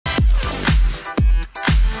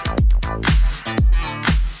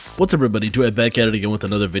What's up everybody, DueRag back at it again with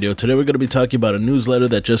another video. Today we're going to be talking about a newsletter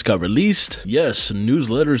that just got released. Yes,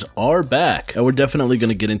 newsletters are back, and we're definitely going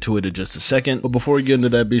to get into it in just a second. But before we get into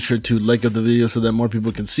that, be sure to like up the video so that more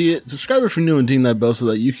people can see it. Subscribe if you're new and ding that bell so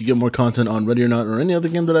that you can get more content on Ready or Not or any other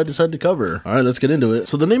game that I decide to cover. Alright, let's get into it.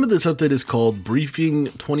 So the name of this update is called Briefing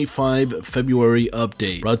 25 February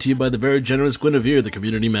Update, brought to you by the very generous Guinevere, the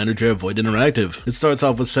community manager at Void Interactive. It starts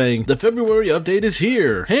off with saying, the February update is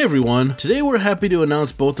here. Hey everyone, today we're happy to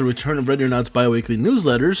announce both the return of Ready or Not's bi-weekly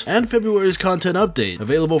newsletters and February's content update,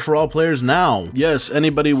 available for all players now. Yes,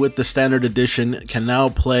 anybody with the standard edition can now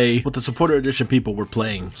play what the supporter edition people were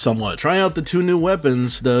playing somewhat. Try out the two new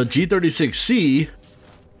weapons, the G36C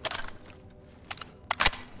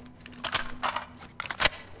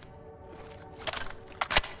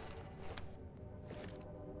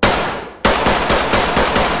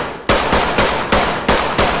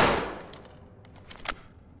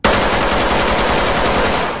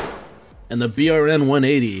and the BRN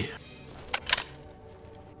 180.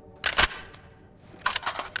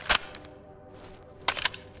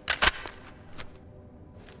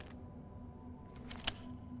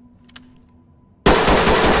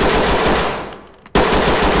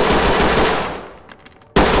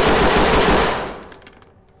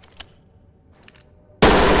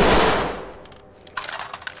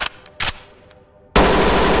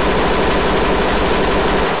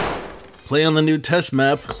 Play on the new test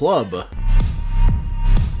map, Club.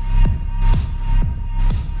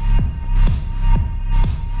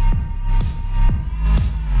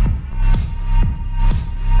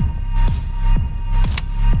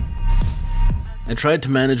 And tried to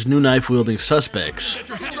manage new knife-wielding suspects.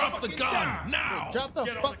 Drop the gun now! Drop the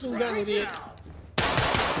fucking gun, idiot!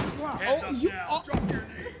 Oh, you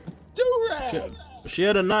DueRag! She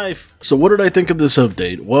had a knife. So what did I think of this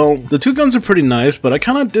update? Well, the two guns are pretty nice, but I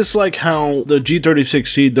kind of dislike how the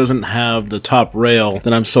G36C doesn't have the top rail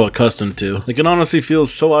that I'm so accustomed to. Like, it honestly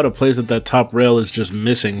feels so out of place that that top rail is just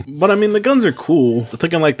missing. But I mean, the guns are cool. I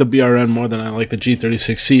think I like the BRN more than I like the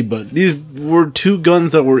G36C, but these were two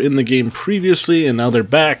guns that were in the game previously, and now they're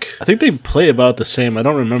back. I think they play about the same. I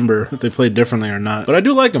don't remember if they play differently or not, but I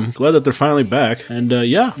do like them. Glad that they're finally back. And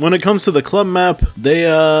yeah, when it comes to the club map, they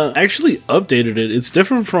actually updated it. It's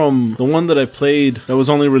different from the one that I played that was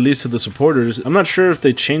only released to the supporters. I'm not sure if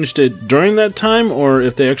they changed it during that time or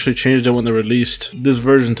if they actually changed it when they released this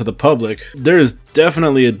version to the public. There is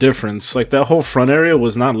definitely a difference. Like, that whole front area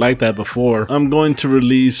was not like that before. I'm going to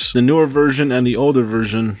release the newer version and the older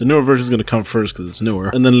version. The newer version is going to come first because it's newer,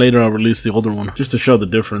 and then later I'll release the older one just to show the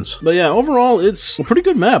difference. But yeah, overall it's a pretty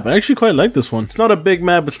good map. I actually quite like this one. It's not a big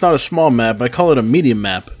map, it's not a small map. I call it a medium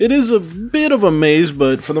map. It is a bit of a maze,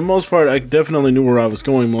 but for the most part I definitely knew where I was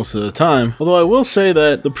going most of the time. Although I will say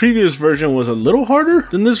that the previous version was a little harder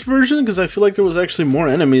than this version because I feel like there was actually more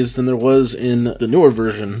enemies than there was in the newer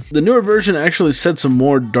version. The newer version actually sets a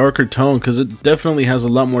more darker tone because it definitely has a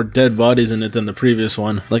lot more dead bodies in it than the previous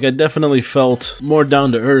one. Like, I definitely felt more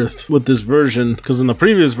down to earth with this version because in the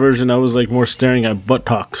previous version I was like more staring at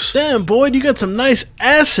buttocks. Damn, Boyd, you got some nice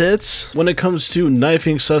assets. When it comes to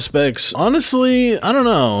knifing suspects, honestly, I don't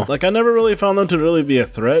know. Like, I never really found them to really be a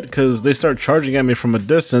threat because they start charging at me from a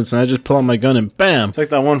distance and I just pull out my gun and bam. It's like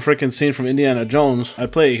that one freaking scene from Indiana Jones. I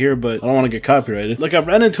play it here, but I don't want to get copyrighted. Like, I've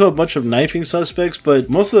ran into a bunch of knifing suspects, but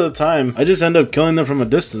most of the time I just end up killing them from a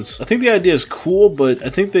distance. I think the idea is cool, but I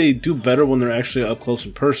think they do better when they're actually up close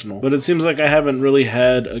and personal. But it seems like I haven't really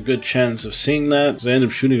had a good chance of seeing that because I end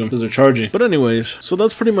up shooting them because they're charging. But anyways, so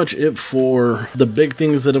that's pretty much it for the big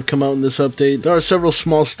things that have come out in this update. There are several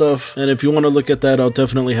small stuff, and if you want to look at that, I'll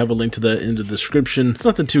definitely have a link to that in the description. It's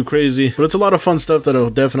nothing too crazy, but it's a lot of fun stuff that'll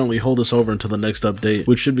definitely hold us over until the next update,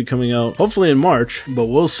 which should be coming out hopefully in March, but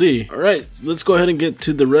we'll see. Alright, let's go ahead and get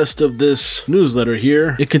to the rest of this newsletter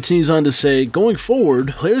here. It continues on to say, going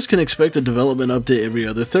forward, players can expect a development update every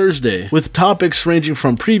other Thursday, with topics ranging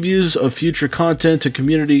from previews of future content to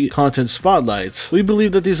community content spotlights. We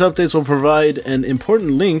believe that these updates will provide an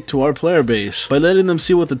important link to our player base by letting them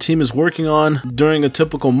see what the team is working on during a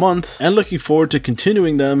typical month and looking forward to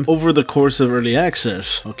continuing them over the course of early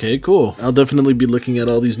access. Okay, cool. I'll definitely be looking at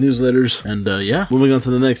all these newsletters, and yeah, moving on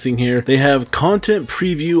to the next thing here. They have content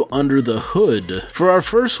preview under the hood. For our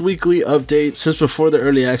first weekly update since before the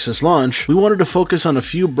early access launch, we wanted to focus on a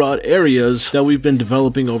few broad areas that we've been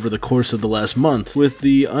developing over the course of the last month. With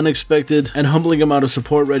the unexpected and humbling amount of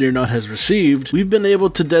support Ready or Not has received, we've been able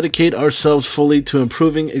to dedicate ourselves fully to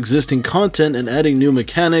improving existing content and adding new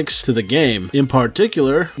mechanics to the game. In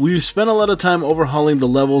particular, we've spent a lot of time overhauling the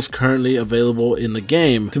levels currently available in the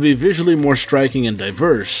game to be visually more striking and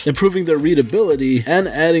diverse, improving their readability and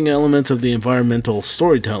adding elements of the environmental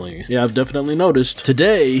storytelling. Yeah, I've definitely noticed.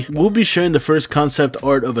 Today, we'll be sharing the first concept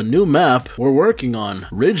art of a new map we're working on,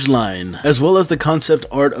 Ridgeline, as well as the concept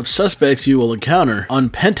art of suspects you will encounter on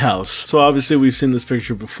Penthouse. So obviously we've seen this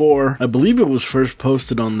picture before. I believe it was first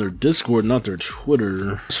posted on their Discord, not their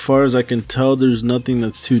Twitter. As far as I can tell, there's nothing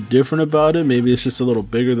that's too different about it. Maybe it's just a little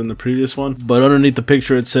bigger than the previous one. But underneath the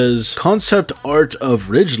picture it says, concept art of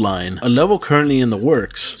Ridgeline, a level currently in the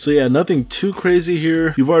works. So yeah, nothing too crazy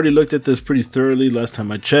here. You've already looked at this pretty thoroughly last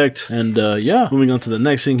time I checked. And yeah, moving on to the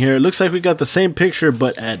next thing here. It looks like we got the same picture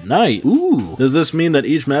but at night. Ooh, does this mean that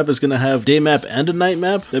each map is going to have day map and a night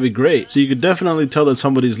map? That'd be great. So you could definitely tell that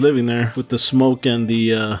somebody's living there with the smoke and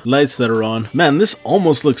the lights that are on. Man, this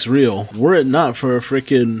almost looks real, were it not for a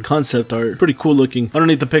freaking concept art. Pretty cool looking.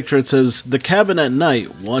 Underneath the picture it says, the cabin at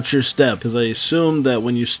night, watch your step, because I assume that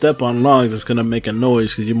when you step on logs it's gonna make a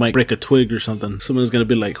noise because you might break a twig or something. Someone's gonna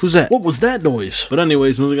be like, who's that? What was that noise? But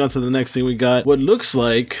anyways, moving on to the next thing, we got what looks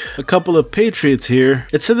like a couple of patriots here.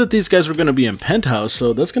 It said that these guys were gonna be in Penthouse,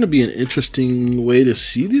 so that's gonna be an interesting way to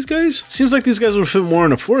see these guys. Seems like these guys would fit more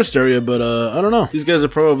in a forest area, but I don't know. These guys are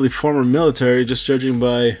probably former military, just judging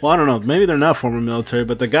by, well, I don't know, maybe they're not former military,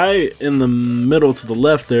 but the guy in the middle to the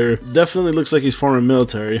left there definitely looks like he's former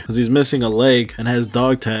military because he's missing a leg and has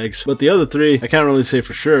dog tags. But the other three, I can't really say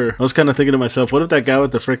for sure. I was kind of thinking to myself, what if that guy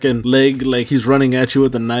with the freaking leg, like he's running at you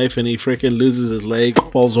with a knife and he freaking loses his leg,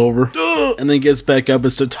 falls over, and then gets back up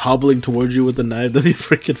and starts hobbling towards you with the knife? That'd be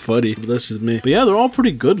freaking funny. But that's just me. But yeah, they're all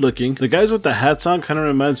pretty good looking. The guys with the hats on kind of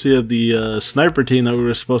reminds me of the sniper team that we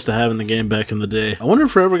were supposed to have in the game back in the day. I wonder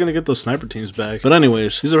if we're ever going to get those sniper teams back. But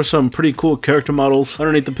anyways, these are some pretty cool character models.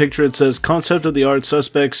 Underneath the picture it says, concept of the art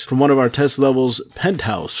suspects from one of our test levels,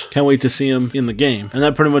 Penthouse. Can't wait to see them in the game. And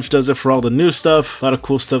that pretty much does it for all the new stuff. A lot of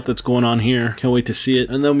cool stuff that's going on here. Can't wait to see it.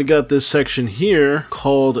 And then we got this section here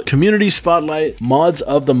called Community Spotlight Mods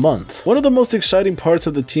of the Month. One of the most exciting parts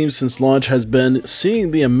of the team since launch has been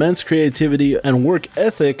seeing the immense creativity and work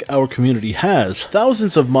ethic our community has.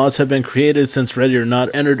 Thousands of mods have been created since Ready or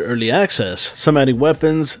Not entered early access. Some adding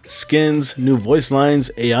weapons, skins, new voice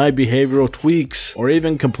lines, AI behavioral tweaks, or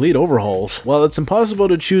even complete overhauls. While it's impossible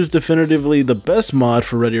to choose definitively the best mod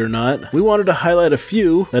for Ready or Not, we wanted to highlight a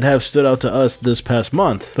few that have stood out to us this past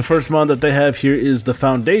month. The first mod that they have here is The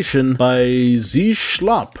Foundation by Z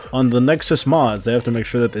Schlop on the Nexus mods. They have to make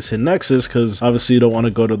sure that they say Nexus because obviously you don't want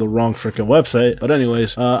to go to the wrong freaking website. But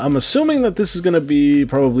anyways, I'm assuming that this is going to be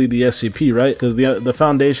probably the SCP, right? Because the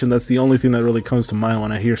Foundation, that's the only thing that really comes to mind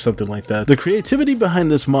when I hear something like that. The creativity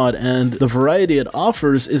behind this mod and the variety it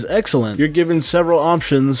offers is excellent. You're given several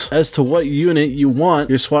options as to what unit you want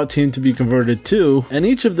your SWAT team to be converted to, and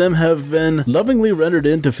each of them have been lovingly rendered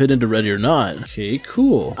in to fit into Ready or Not. Okay,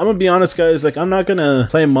 cool. I'm gonna be honest, guys, like I'm not gonna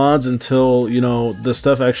play mods until, you know, the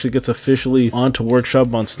stuff actually gets officially onto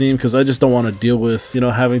Workshop on Steam, because I just don't want to deal with, you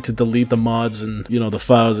know, having to delete the mods and, you know, the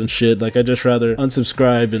files and shit. Like I just rather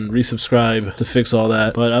unsubscribe and resubscribe to fix all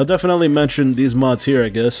that. But I'll definitely mention these mods here, I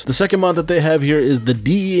guess. The second mod that they have here is the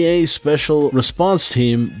DEA Special Response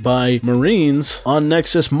Team by Marines on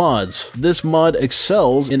Nexus mods. This mod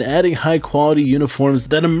excels in adding high quality uniforms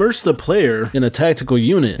that immerse the player in a tactical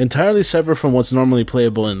unit, entirely separate from what's normally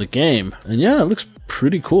playable in the game. And yeah, it looks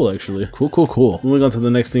pretty cool, actually. Cool. Moving on to the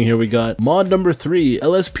next thing here, we got mod number 3,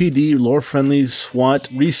 LSPD Lore Friendly SWAT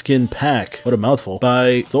Reskin Pack. What a mouthful.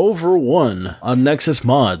 By Dover1 on Nexus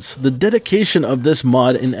mods. The dedication of this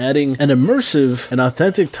mod in adding an immersive and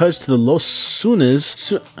authentic touch to the Los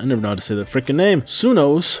Sunes, I never know how to say that freaking name,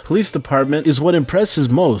 Sunos Police Department is what impresses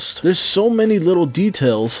most. There's so many little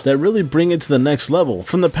details that really bring it to the next level.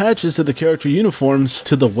 From the patches to the character uniforms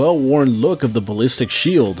to the well-worn look of the ballistic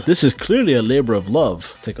shield. This is clearly a labor of love.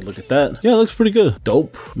 Let's take a look at that. Yeah, it looks pretty good.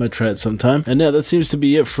 Dope. Might try it sometime. And yeah, that seems to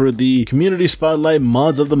be it for the Community Spotlight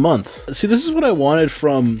Mods of the Month. See, this is what I wanted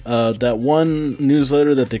from that one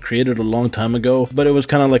newsletter that they created a long time ago, but it was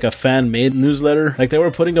kind of like a fan-made newsletter. Like they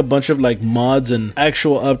were putting a bunch of like mods and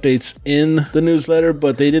actual updates in the newsletter,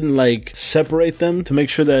 but they didn't like separate them to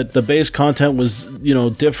make sure that the base content was, you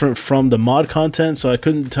know, different from the mod content. So I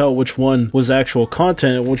couldn't tell which one was actual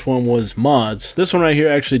content and which one was mods. This one right here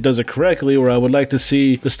actually does it correctly, where I would like to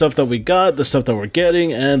see the stuff that we got, the stuff that we're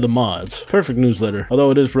getting, and the mods. Perfect newsletter.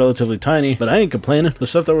 Although it is relatively tiny, but I ain't complaining. The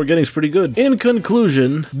stuff that we're getting is pretty good. In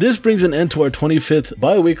conclusion, this brings an end to our 25th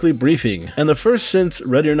bi-weekly briefing, and the first since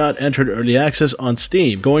Ready or Not entered early access on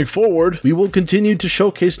Steam. Going forward, we will continue to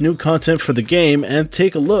showcase new content for the game and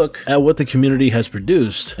take a look at what the community has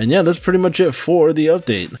produced. And yeah, that's pretty much it for the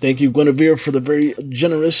update. Thank you, Guinevere, for the very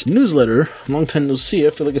generous newsletter. Long time no see. I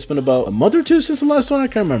feel like it's been about a month or two since the last one. I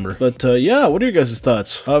can't remember. But yeah, what are your guys' guys'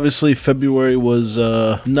 thoughts? Obviously, February was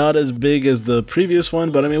not as big as the previous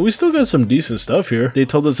one, but I mean, we still got some decent stuff here. They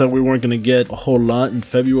told us that we weren't going to get a whole lot in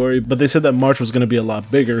February, but they said that March was going to be a lot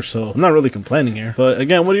bigger, so I'm not really complaining here. But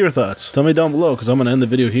again, what are your thoughts? Tell me down below, because I'm going to end the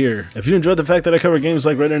video here. If you enjoyed the fact that I cover games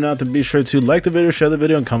like right or not, then be sure to like the video, share the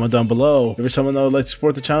video, and comment down below. If you're someone that would like to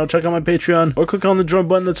support the channel, check out my Patreon, or click on the join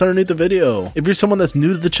button that's underneath the video. If you're someone that's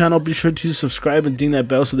new to the channel, be sure to subscribe and ding that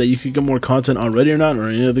bell so that you can get more content on Ready or Not or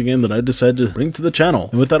any other game that I decide to bring to the channel.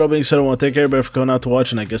 And with that all being said, I want to thank everybody for coming out to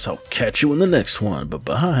watch, and I guess I'll catch you in the next one.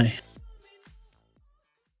 Bye-bye.